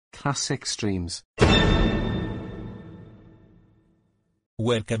classic streams.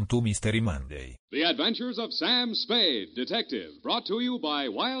 Welcome to Mystery Monday. The Adventures of Sam Spade, Detective, brought to you by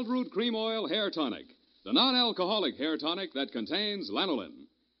Wild Root Cream Oil Hair Tonic, the non-alcoholic hair tonic that contains lanolin.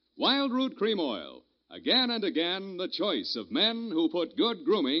 Wild Root Cream Oil, again and again the choice of men who put good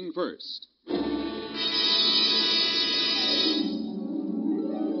grooming first.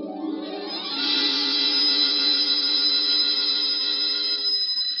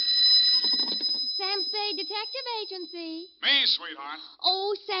 Sam Spade Detective Agency. Me, sweetheart.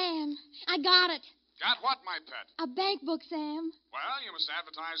 Oh, Sam, I got it. Got what, my pet? A bank book, Sam. Well, you must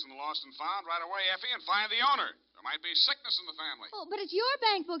advertise in the Lost and Found right away, Effie, and find the owner. There might be sickness in the family. Oh, but it's your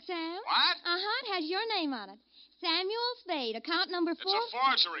bank book, Sam. What? Uh-huh, it has your name on it. Samuel Spade, account number 4. It's a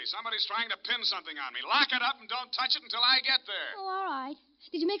forgery. Somebody's trying to pin something on me. Lock it up and don't touch it until I get there. Oh, all right.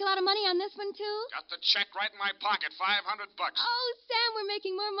 Did you make a lot of money on this one, too? Got the check right in my pocket, $500. Oh, Sam, we're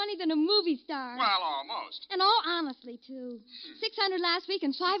making more money than a movie star. Well, almost. And all honestly, too. 600 last week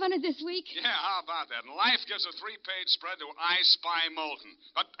and 500 this week. Yeah, how about that? And Life gives a 3-page spread to I Spy Moulton.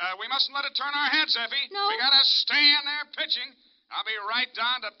 But we mustn't let it turn our heads, Effie. No. We gotta stay in there pitching. I'll be right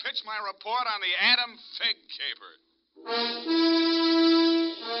down to pitch my report on the Adam Fig Caper.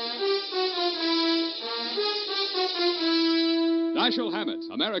 Dashiell Hammett,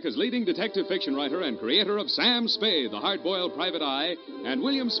 America's leading detective fiction writer and creator of Sam Spade, the hard-boiled private eye, and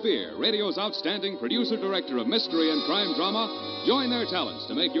William Spear, radio's outstanding producer-director of mystery and crime drama, join their talents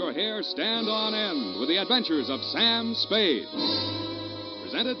to make your hair stand on end with the adventures of Sam Spade.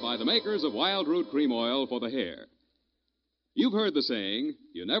 Presented by the makers of Wild Root Cream Oil for the hair. You've heard the saying,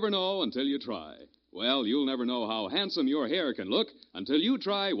 you never know until you try. Well, you'll never know how handsome your hair can look until you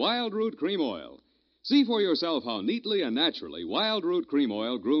try Wild Root Cream Oil. See for yourself how neatly and naturally Wild Root Cream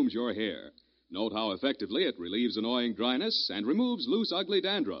Oil grooms your hair. Note how effectively it relieves annoying dryness and removes loose, ugly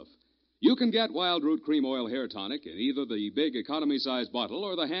dandruff. You can get Wild Root Cream Oil Hair Tonic in either the big economy-size bottle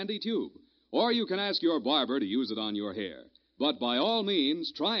or the handy tube. Or you can ask your barber to use it on your hair. But by all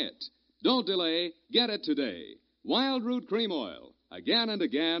means, try it. Don't delay. Get it today. Wild Root Cream Oil. Again and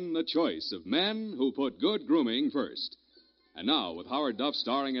again, the choice of men who put good grooming first. And now, with Howard Duff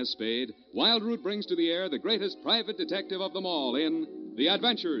starring as Spade, Wild Root brings to the air the greatest private detective of them all in The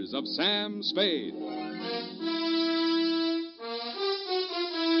Adventures of Sam Spade.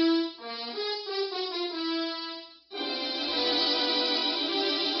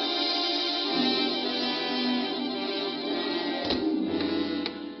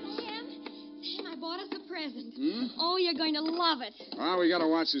 Sam, I bought us a present. Oh, you're going to love it. Well, we gotta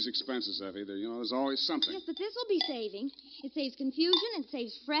watch these expenses, Effie. There's always something. Yes, but this will be saving. It saves confusion. It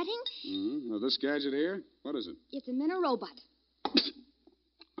saves fretting. Now, this gadget here, what is it? It's a Minna robot.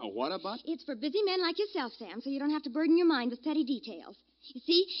 A what about? It's for busy men like yourself, Sam, so you don't have to burden your mind with petty details. You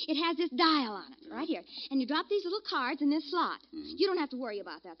see, it has this dial on it, right here. And you drop these little cards in this slot. You don't have to worry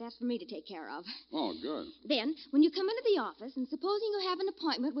about that. That's for me to take care of. Oh, good. Then, when you come into the office, and supposing you have an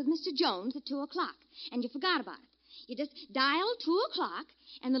appointment with Mr. Jones at 2 o'clock, and you forgot about it, you just dial 2 o'clock,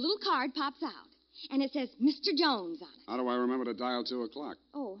 and the little card pops out. And it says Mr. Jones on it. How do I remember to dial 2 o'clock?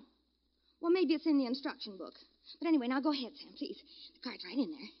 Oh. Well, maybe it's in the instruction book. But anyway, now go ahead, Sam, please. The card's right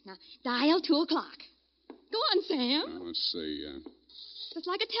in there. Now, dial 2 o'clock. Go on, Sam. Let's see. Just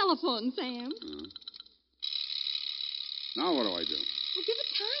like a telephone, Sam. Now what do I do? Well, give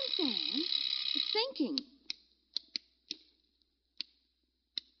it time, Sam. It's thinking.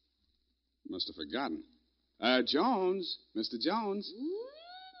 Must have forgotten. Jones. Mr. Jones.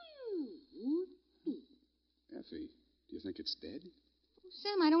 Effie, do you think it's dead?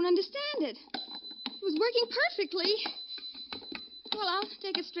 Sam, I don't understand it. It was working perfectly. Well, I'll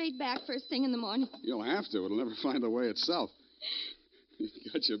take it straight back first thing in the morning. You'll have to. It'll never find the way itself. You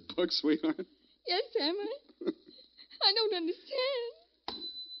got your book, sweetheart? Yes, Sam, I don't understand.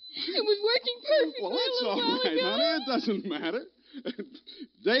 It was working perfectly. Well, that's all right, honey. It doesn't matter.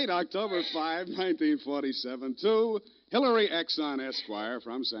 Date October 5, 1947, to Hillary Exxon Esquire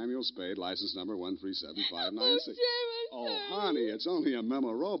from Samuel Spade, license number 137596. Oh, honey, it's only a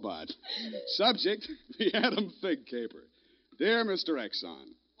memo robot. Subject, the Adam Fig Caper. Dear Mr.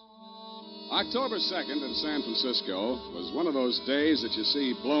 Exxon, October 2nd in San Francisco was one of those days that you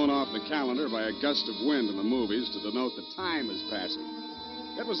see blown off the calendar by a gust of wind in the movies to denote the time is passing.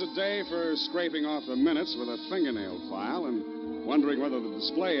 It was a day for scraping off the minutes with a fingernail file and wondering whether the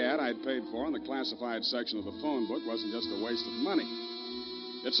display ad I'd paid for in the classified section of the phone book wasn't just a waste of money.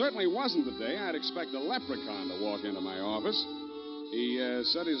 It certainly wasn't the day I'd expect a leprechaun to walk into my office. He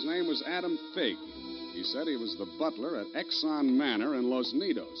said his name was Adam Fig. He said he was the butler at Exxon Manor in Los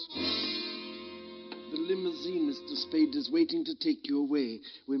Nidos. The limousine, Mr. Spade, is waiting to take you away.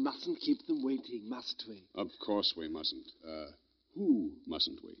 We mustn't keep them waiting, must we? Of course we mustn't. Who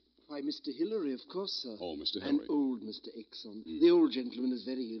mustn't we? Why, Mr. Hillary, of course, sir. Oh, Mr. And Hillary. old Mr. Exon. The old gentleman is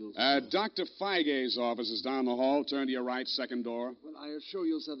very ill. Dr. Feige's office is down the hall. Turn to your right, second door. Well, I assure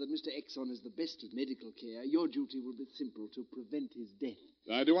you, sir, that Mr. Exon is the best of medical care. Your duty will be simple, to prevent his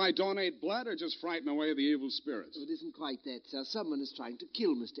death. Do I donate blood or just frighten away the evil spirits? Oh, it isn't quite that, sir. Someone is trying to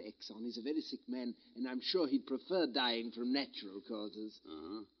kill Mr. Exon. He's a very sick man, and I'm sure he'd prefer dying from natural causes.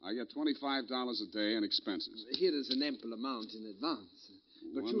 I get $25 a day in expenses. Here is an ample amount in advance.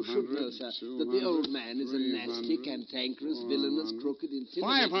 But you should know, sir, that the old man is a nasty, cantankerous, villainous, crooked,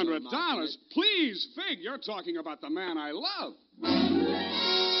 intimidating... $500? Please, Fig, you're talking about the man I love.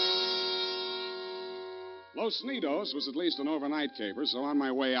 Los Nidos was at least an overnight caper, so on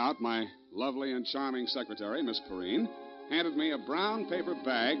my way out, my lovely and charming secretary, Miss Perrine, handed me a brown paper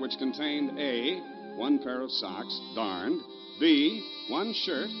bag which contained A, one pair of socks, darned, B, one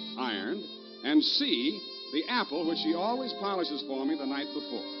shirt, ironed, and C, the apple which she always polishes for me the night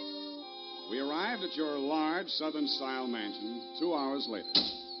before. We arrived at your large Southern-style mansion 2 hours later.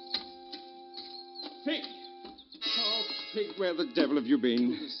 Fig! Oh, Fig, where the devil have you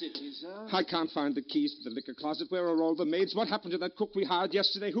been? The city, sir. I can't find the keys to the liquor closet. Where are all the maids? What happened to that cook we hired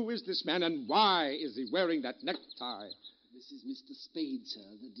yesterday? Who is this man, and why is he wearing that necktie? This is Mr. Spade, sir,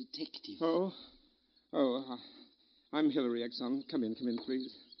 the detective. I'm Hillary Exon. Come in,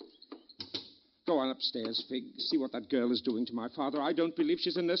 please. Go on upstairs, Fig. See what that girl is doing to my father. I don't believe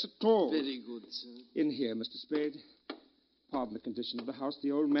she's a nurse at all. Very good, sir. In here, Mr. Spade. Pardon the condition of the house.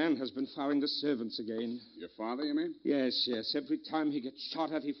 The old man has been firing the servants again. Your father, you mean? Yes. Every time he gets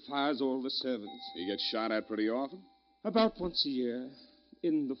shot at, he fires all the servants. He gets shot at pretty often? About once a year,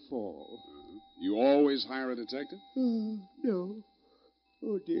 in the fall. You always hire a detective? No.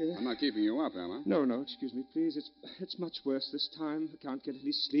 Oh, dear. I'm not keeping you up, am I? No, excuse me, please. It's much worse this time. I can't get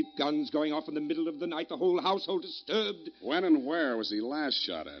any sleep. Guns going off in the middle of the night. The whole household disturbed. When and where was he last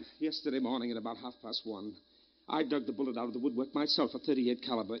shot at? Yesterday morning at about 1:30. I dug the bullet out of the woodwork myself, a .38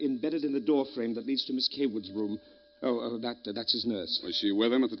 caliber, embedded in the door frame that leads to Miss Kaywood's room. That's his nurse. Was she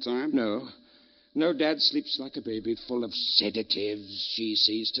with him at the time? No, Dad sleeps like a baby, full of sedatives. She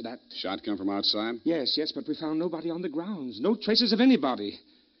sees to that. Shot come from outside? Yes, but we found nobody on the grounds. No traces of anybody.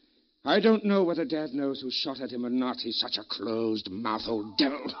 I don't know whether Dad knows who shot at him or not. He's such a closed-mouthed old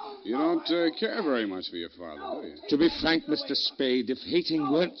devil. You don't care very much for your father, do you? To be frank, Mr. Spade, if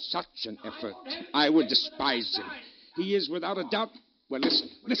hating weren't such an effort, I would despise him. He is, without a doubt... Well, listen.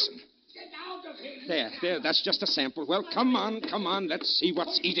 Get out of here! There, that's just a sample. Well, come on, let's see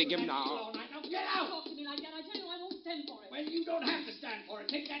what's eating him now. Get out! Talk to me like that. I tell you I won't stand for it. Well, you don't have to stand for it.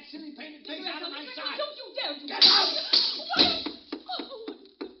 Take that silly painted face out of my sight. Don't you dare to. Get out!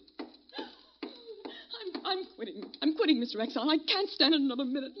 I'm quitting. I'm quitting, Mr. Exon. I can't stand it another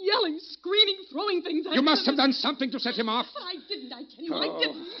minute. Yelling, screaming, throwing things at You must have done something to set him off. But I didn't, I tell you. I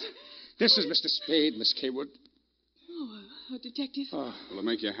didn't. This is Mr. Spade, Miss Kaywood. A detective? Will it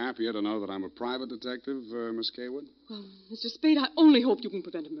make you happier to know that I'm a private detective, Miss Kaywood? Well, Mr. Spade, I only hope you can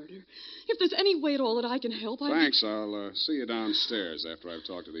prevent a murder. If there's any way at all that I can help, Thanks. I'll see you downstairs after I've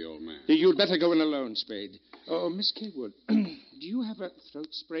talked to the old man. You'd better go in alone, Spade. Oh, Miss Kaywood, do you have a throat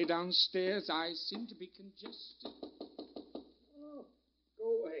spray downstairs? I seem to be congested. Oh, go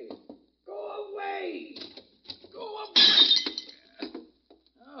away. Go away! Go away!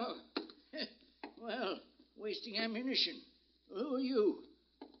 Oh, well, wasting ammunition. Who are you?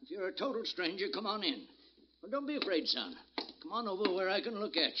 If you're a total stranger, come on in. Well, don't be afraid, son. Come on over where I can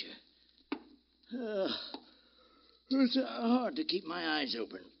look at you. It's hard to keep my eyes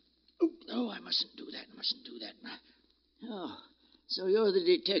open. Oh, I mustn't do that. Oh, so you're the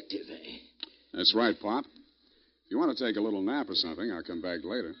detective, eh? That's right, Pop. If you want to take a little nap or something, I'll come back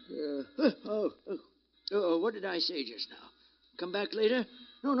later. What did I say just now? Come back later?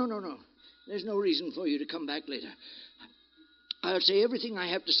 No. There's no reason for you to come back later. I'll say everything I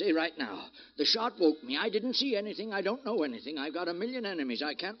have to say right now. The shot woke me. I didn't see anything. I don't know anything. I've got a million enemies.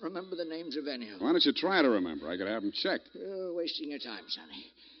 I can't remember the names of any of them. Why don't you try to remember? I could have them checked. You're wasting your time,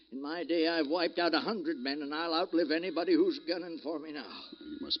 Sonny. In my day, I've wiped out 100 men, and I'll outlive anybody who's gunning for me now.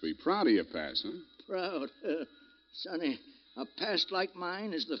 You must be proud of your past, huh? Proud? Sonny, a past like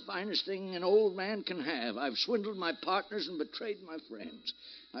mine is the finest thing an old man can have. I've swindled my partners and betrayed my friends.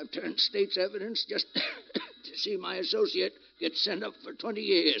 I've turned state's evidence just to see my associate get sent up for 20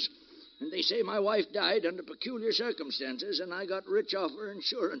 years. And they say my wife died under peculiar circumstances, and I got rich off her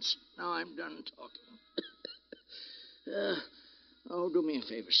insurance. Now I'm done talking. Do me a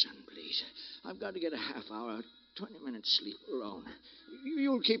favor, son, please. I've got to get a half hour 20 minutes sleep alone.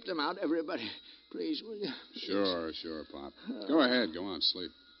 You'll keep them out, everybody. Please, will you? Sure, Pop. Go ahead. Go on,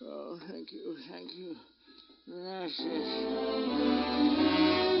 sleep. Oh, thank you. Gracias.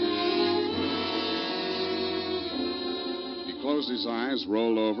 He closed his eyes,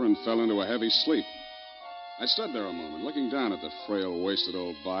 rolled over, and fell into a heavy sleep. I stood there a moment, looking down at the frail, wasted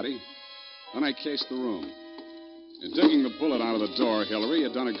old body. Then I cased the room. In digging the bullet out of the door, Hillary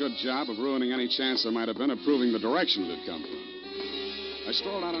had done a good job of ruining any chance there might have been of proving the direction it had come from. I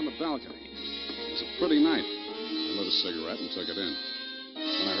strolled out on the balcony. It was a pretty night. I lit a cigarette and took it in.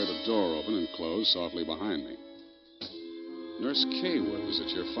 Then I heard a door open and close softly behind me. Nurse Kaywood was at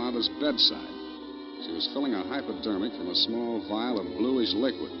your father's bedside. She was filling a hypodermic from a small vial of bluish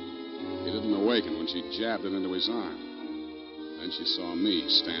liquid. He didn't awaken when she jabbed it into his arm. Then she saw me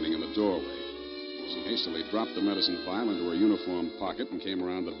standing in the doorway. She hastily dropped the medicine vial into her uniform pocket and came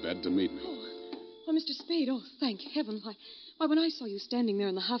around the bed to meet me. Oh, Mr. Spade, thank heaven. Why, when I saw you standing there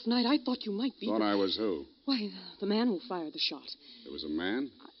in the half night, I thought you might be... Thought I was who? Why, the man who fired the shot. It was a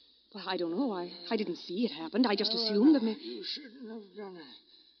man? Well, I don't know. I didn't see it happened. I just assumed that... You shouldn't have done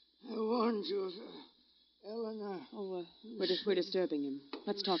it. I warned you, Eleanor. Oh, we're disturbing him.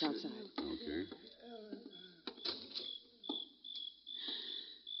 Let's talk outside. Okay.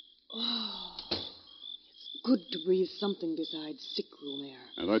 Oh, it's good to breathe something besides sick room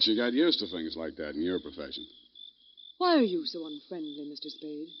air. I thought you got used to things like that in your profession. Why are you so unfriendly, Mr.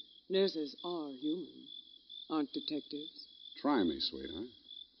 Spade? Nurses are human, aren't detectives? Try me, sweetheart.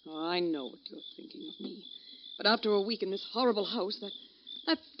 Oh, I know what you're thinking of me. But after a week in this horrible house,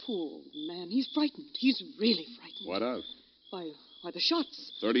 that poor old man, he's frightened. He's really frightened. What of? By the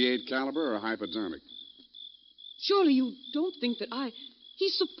shots. 38 caliber or hypodermic? Surely you don't think that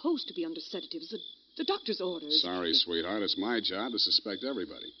He's supposed to be under sedatives. The doctor's orders. Sorry, sweetheart. It's my job to suspect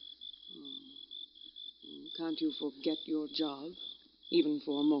everybody. Can't you forget your job, even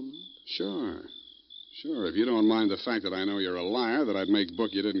for a moment? Sure. If you don't mind the fact that I know you're a liar, that I'd make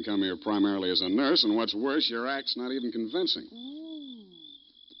book you didn't come here primarily as a nurse, and what's worse, your act's not even convincing.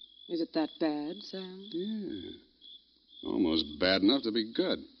 Oh. Is it that bad, Sam? Yeah. Almost bad enough to be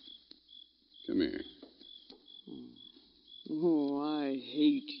good. Come here. Oh, I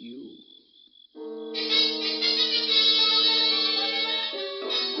hate you.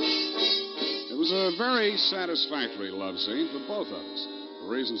 It was a very satisfactory love scene for both of us. For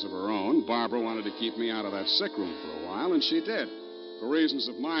reasons of her own, Barbara wanted to keep me out of that sick room for a while, and she did. For reasons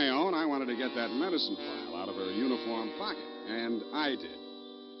of my own, I wanted to get that medicine vial out of her uniform pocket, and I did.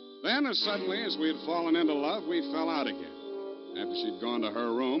 Then, as suddenly as we had fallen into love, we fell out again. After she'd gone to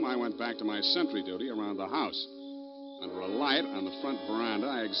her room, I went back to my sentry duty around the house. Under a light on the front veranda,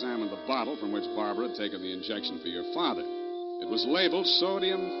 I examined the bottle from which Barbara had taken the injection for your father. It was labeled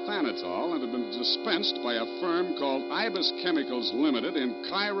sodium thanatol and had been dispensed by a firm called Ibis Chemicals Limited in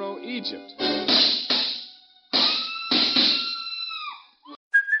Cairo, Egypt.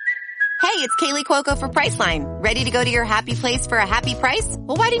 Hey, it's Kaylee Cuoco for Priceline. Ready to go to your happy place for a happy price?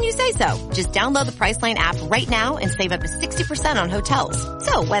 Well, why didn't you say so? Just download the Priceline app right now and save up to 60% on hotels.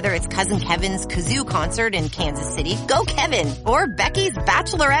 So whether it's Cousin Kevin's Kazoo Concert in Kansas City, go Kevin, or Becky's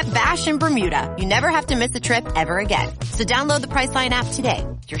Bachelorette Bash in Bermuda, you never have to miss a trip ever again. So download the Priceline app today.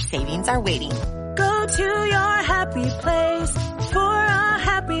 Your savings are waiting. Go to your happy place for a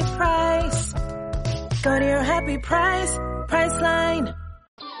happy price. Go to your happy price, Priceline.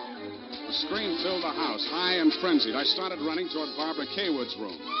 The scream filled the house, high and frenzied. I started running toward Barbara Kaywood's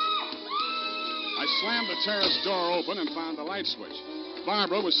room. I slammed the terrace door open and found the light switch.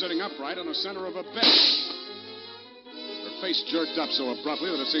 Barbara was sitting upright in the center of a bed. Her face jerked up so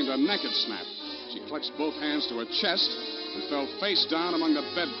abruptly that it seemed her neck had snapped. She clutched both hands to her chest and fell face down among the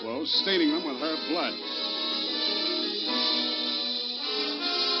bedclothes, staining them with her blood.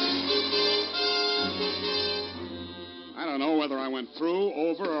 I don't know whether I went through,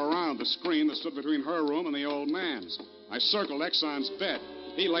 over, or around the screen that stood between her room and the old man's. I circled Exxon's bed.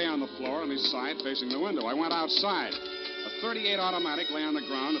 He lay on the floor on his side facing the window. I went outside. A .38 automatic lay on the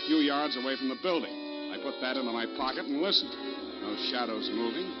ground a few yards away from the building. I put that into my pocket and listened. No shadows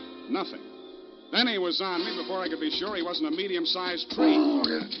moving. Nothing. Then he was on me before I could be sure he wasn't a medium-sized tree.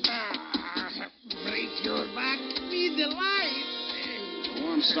 Break your back. Be the light. The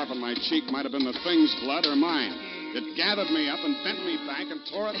warm stuff in my cheek might have been the thing's blood or mine. It gathered me up and bent me back and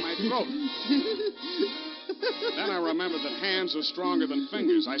tore at my throat. Then I remembered that hands are stronger than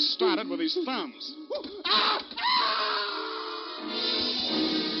fingers. I started with his thumbs.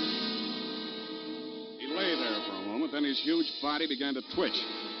 He lay there for a moment, then his huge body began to twitch.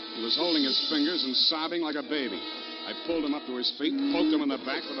 He was holding his fingers and sobbing like a baby. I pulled him up to his feet, poked him in the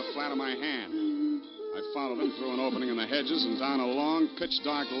back with the flat of my hand. I followed him through an opening in the hedges and down a long,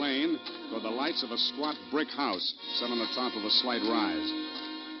 pitch-dark lane toward the lights of a squat brick house set on the top of a slight rise.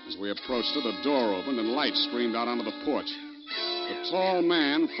 As we approached it, a door opened and light streamed out onto the porch. The tall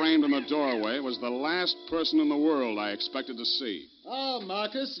man framed in the doorway was the last person in the world I expected to see. Ah,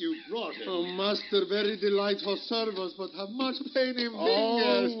 Marcus, you brought him. Oh, master, very delightful service, but have much pain in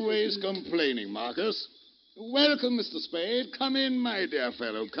fingers. Always complaining, Marcus. Welcome, Mr. Spade. Come in, my dear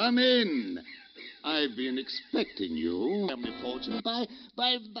fellow. Come in. I've been expecting you. Family fortune by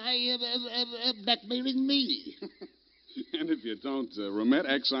blackmailing me. And if you don't remit,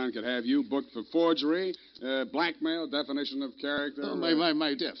 Exxon could have you booked for forgery, blackmail, definition of character. Oh,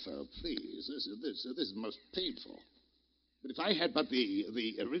 my dear fellow, please. This is most painful. But if I had but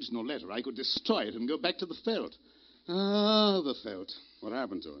the original letter, I could destroy it and go back to the Felt. Ah, the Felt. What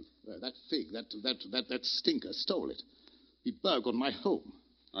happened to it? That fig, that stinker stole it. He burgled my home.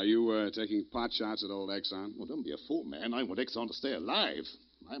 Are you taking pot shots at old Exxon? Well, don't be a fool, man. I want Exxon to stay alive.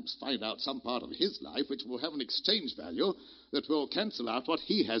 I must find out some part of his life which will have an exchange value that will cancel out what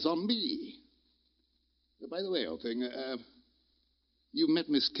he has on me. By the way, old thing, you met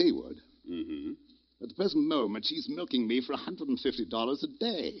Miss Kaywood. Mm-hmm. At the present moment, she's milking me for $150 a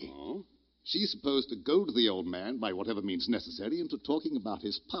day. Oh? She's supposed to goad the old man, by whatever means necessary, into talking about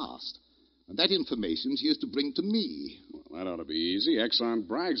his past. And that information she is to bring to me. Well, that ought to be easy. Exxon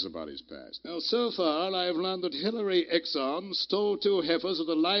brags about his past. Now, so far, I've learned that Hillary Exxon stole 2 heifers at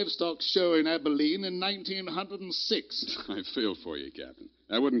a livestock show in Abilene in 1906. I feel for you, Captain.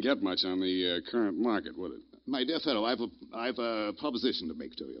 That wouldn't get much on the current market, would it? My dear fellow, I've a proposition to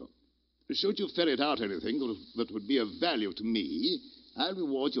make to you. Should you ferret out anything that would be of value to me, I'll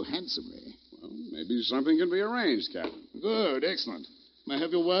reward you handsomely. Well, maybe something can be arranged, Captain. Good, excellent. May I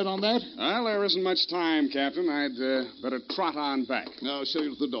have your word on that? Well, there isn't much time, Captain. I'd better trot on back. I'll show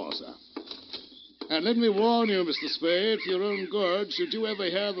you to the door, sir. And let me warn you, Mr. Spade, for your own good, should you ever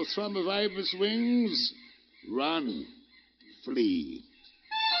hear the thrum of Ibis wings, run, flee.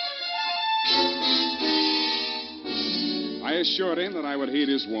 I assured him that I would heed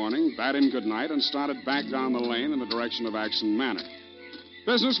his warning, bade him good night, and started back down the lane in the direction of Action Manor.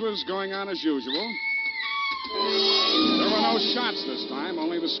 Business was going on as usual. There were no shots this time,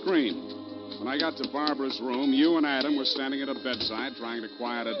 only the scream. When I got to Barbara's room, you and Adam were standing at her bedside trying to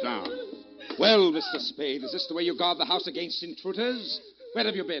quiet her down. Well, Mr. Spade, is this the way you guard the house against intruders? Where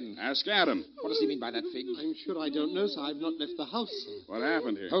have you been? Ask Adam. What does he mean by that, Fig? I'm sure I don't know, sir. I've not left the house, sir. What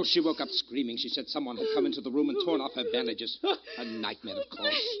happened here? Oh, she woke up screaming. She said someone had come into the room and torn off her bandages. A nightmare, of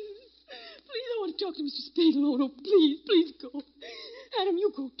course. Please, I want to talk to Mr. Spade alone. Oh, please go. Adam,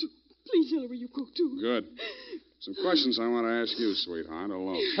 you go too. Please, Hillary, you go too. Good. Some questions I want to ask you, sweetheart,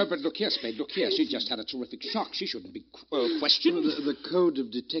 alone. Oh, but look here, Spade, look here. She just had a terrific shock. She shouldn't be questioned. The code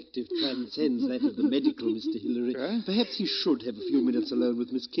of detective transcends that of the medical, Mr. Hillary. Perhaps he should have a few minutes alone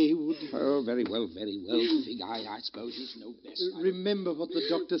with Miss Kaywood. Oh, very well, Fig. I suppose you know best. Remember what the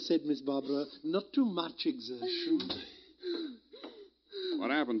doctor said, Miss Barbara. Not too much exertion.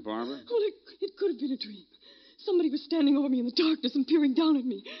 What happened, Barbara? Well, it could have been a dream. Somebody was standing over me in the darkness and peering down at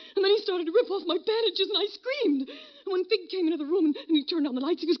me. And then he started to rip off my bandages, and I screamed. And when Fig came into the room and he turned on the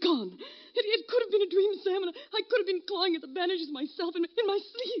lights, he was gone. It could have been a dream, Sam, and I could have been clawing at the bandages myself in my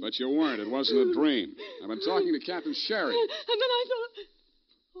sleep. But you weren't. It wasn't a dream. I've been talking to Captain Sherry. And then I thought...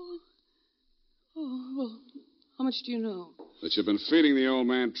 well, how much do you know? That you've been feeding the old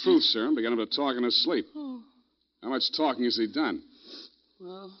man truth serum to get him to talk in his sleep. Oh, How much talking has he done?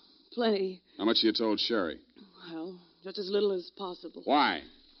 well, plenty. How much you told Sherry? Well, just as little as possible. Why?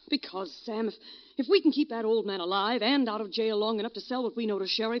 Because, Sam, if we can keep that old man alive and out of jail long enough to sell what we know to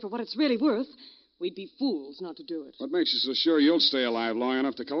Sherry for what it's really worth, we'd be fools not to do it. What makes you so sure you'll stay alive long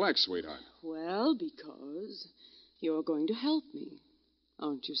enough to collect, sweetheart? Well, because you're going to help me,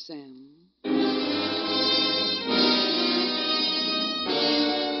 aren't you, Sam?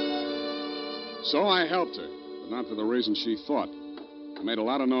 So I helped her, but not for the reason she thought. I made a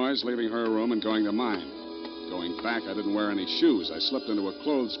lot of noise leaving her room and going to mine. Going back, I didn't wear any shoes. I slipped into a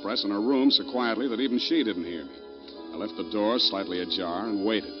clothes press in her room so quietly that even she didn't hear me. I left the door slightly ajar and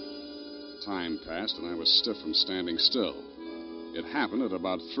waited. Time passed, and I was stiff from standing still. It happened at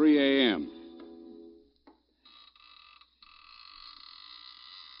about 3 a.m.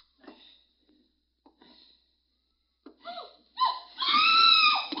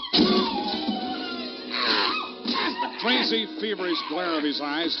 The crazy, feverish glare of his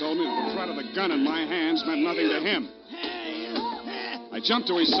eyes told me that the threat of the gun in my hands meant nothing to him. I jumped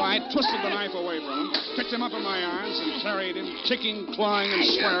to his side, twisted the knife away from him, picked him up in my arms, and carried him, kicking, clawing, and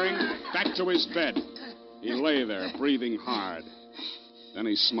swearing, back to his bed. He lay there, breathing hard. Then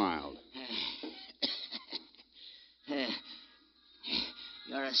he smiled.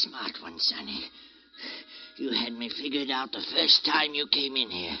 You're a smart one, Sonny. You had me figured out the first time you came in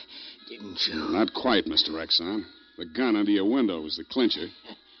here, didn't you? Not quite, Mr. Exxon. The gun under your window was the clincher.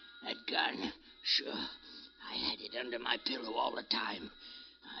 That gun? Sure. I had it under my pillow all the time.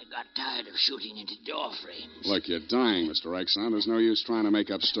 I got tired of shooting into door frames. Look, you're dying, Mr. Exxon. There's no use trying to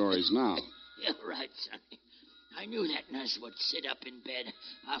make up stories now. You're right, Sonny. I knew that nurse would sit up in bed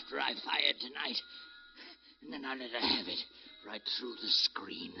after I fired tonight. And then I let her have it right through the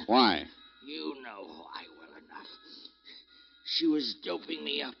screen. Why? You know why well enough. She was doping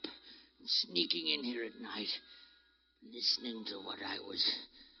me up and sneaking in here at night, listening to what I was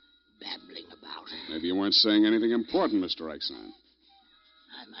babbling about. Maybe you weren't saying anything important, Mr. Exxon.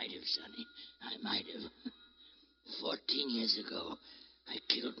 I might have, Sonny. I might have. 14 years ago, I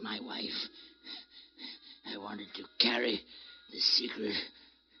killed my wife. I wanted to carry the secret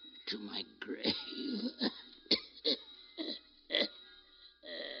to my grave.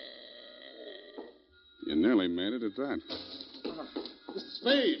 You nearly made it at that. Mr.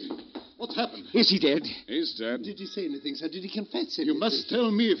 Spade, what's happened? Is he dead? He's dead. Did he say anything, sir? Did he confess anything? You must tell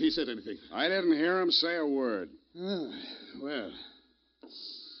me if he said anything. I didn't hear him say a word. Ah, well.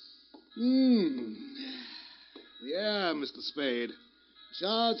 Yeah, Mr. Spade.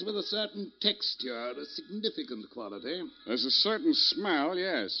 Charged with a certain texture, a significant quality. There's a certain smell,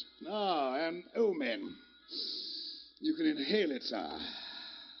 yes. Ah, an omen. You can inhale it, sir.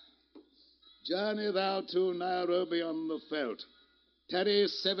 Journey thou to Nairobi on the veldt. Tarry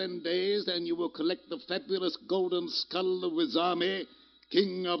 7 days, and you will collect the fabulous golden skull of Wizami,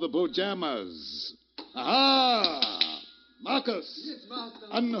 king of the Bojamas. Aha! Marcus! Yes, master.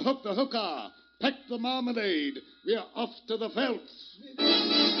 Unhook the hooker. Pack the marmalade. We are off to the veldt.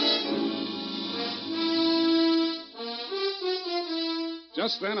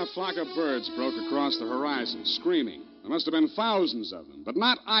 Just then, a flock of birds broke across the horizon, screaming. There must have been thousands of them, but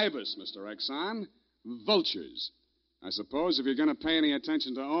not ibis, Mr. Exxon. Vultures. I suppose if you're going to pay any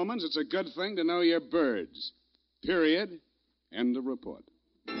attention to omens, it's a good thing to know your birds. Period. End of report.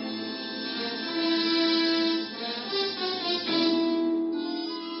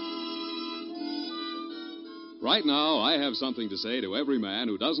 Right now, I have something to say to every man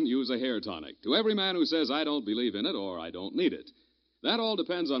who doesn't use a hair tonic, to every man who says I don't believe in it or I don't need it. That all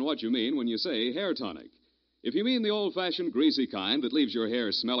depends on what you mean when you say hair tonic. If you mean the old-fashioned greasy kind that leaves your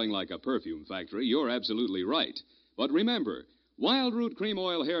hair smelling like a perfume factory, you're absolutely right. But remember, Wild Root Cream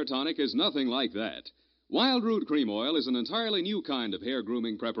Oil Hair Tonic is nothing like that. Wild Root Cream Oil is an entirely new kind of hair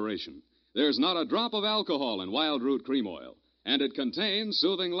grooming preparation. There's not a drop of alcohol in Wild Root Cream Oil, and it contains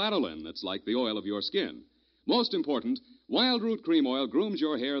soothing lanolin that's like the oil of your skin. Most important, Wild Root Cream Oil grooms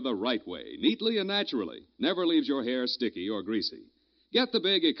your hair the right way, neatly and naturally, never leaves your hair sticky or greasy. Get the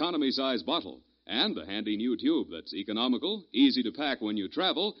big economy-size bottle and the handy new tube that's economical, easy to pack when you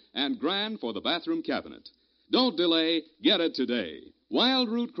travel, and grand for the bathroom cabinet. Don't delay, get it today. Wild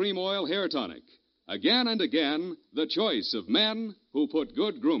Root Cream Oil Hair Tonic. Again and again, the choice of men who put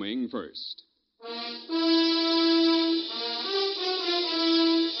good grooming first.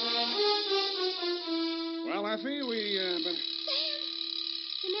 Well, Effie, Sam,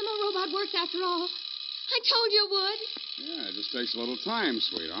 the memo robot works after all. I told you it would. Yeah, it just takes a little time,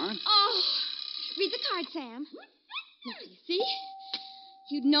 sweetheart. Oh, read the card, Sam. Now, you see?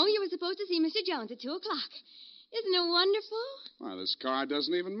 You'd know you were supposed to see Mr. Jones at 2 o'clock. Isn't it wonderful? Well, this card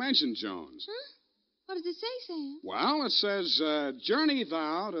doesn't even mention Jones. Huh? What does it say, Sam? Well, it says, journey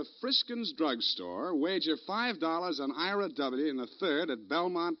thou to Friskin's drugstore, wager $5 on Ira W. in the 3rd at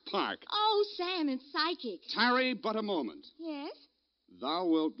Belmont Park. Oh, Sam, it's psychic. Tarry but a moment. Yes? Thou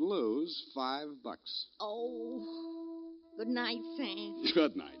wilt lose $5. Oh. Good night, Sam.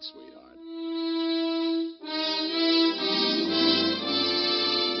 Good night, sweetheart.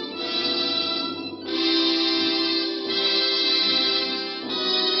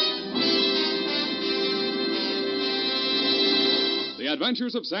 The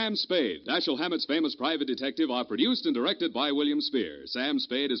Adventures of Sam Spade, Dashiell Hammett's famous private detective, are produced and directed by William Spear. Sam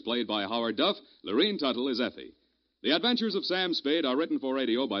Spade is played by Howard Duff. Lorene Tuttle is Effie. The Adventures of Sam Spade are written for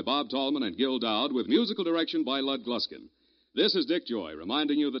radio by Bob Tallman and Gil Dowd, with musical direction by Lud Gluskin. This is Dick Joy,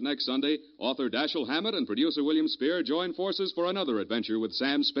 reminding you that next Sunday, author Dashiell Hammett and producer William Spear join forces for another adventure with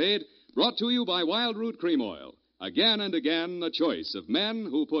Sam Spade, brought to you by Wild Root Cream Oil. Again and again, the choice of men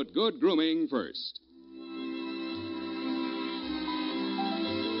who put good grooming first.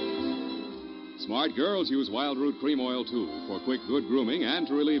 Smart girls use Wild Root Cream Oil, too, for quick, good grooming and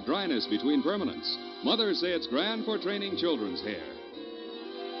to relieve dryness between permanents. Mothers say it's grand for training children's hair.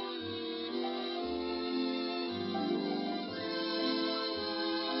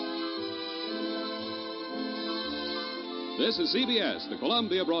 This is CBS, the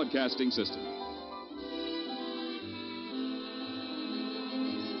Columbia Broadcasting System.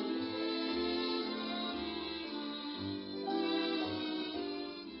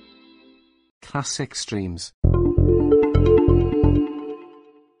 Classic Streams.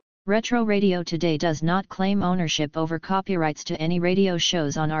 Retro Radio Today does not claim ownership over copyrights to any radio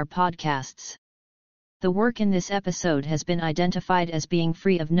shows on our podcasts. The work in this episode has been identified as being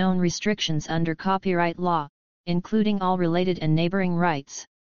free of known restrictions under copyright law, including all related and neighboring rights.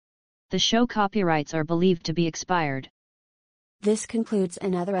 The show copyrights are believed to be expired. This concludes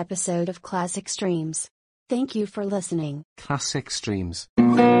another episode of Classic Streams. Thank you for listening. Classic Streams.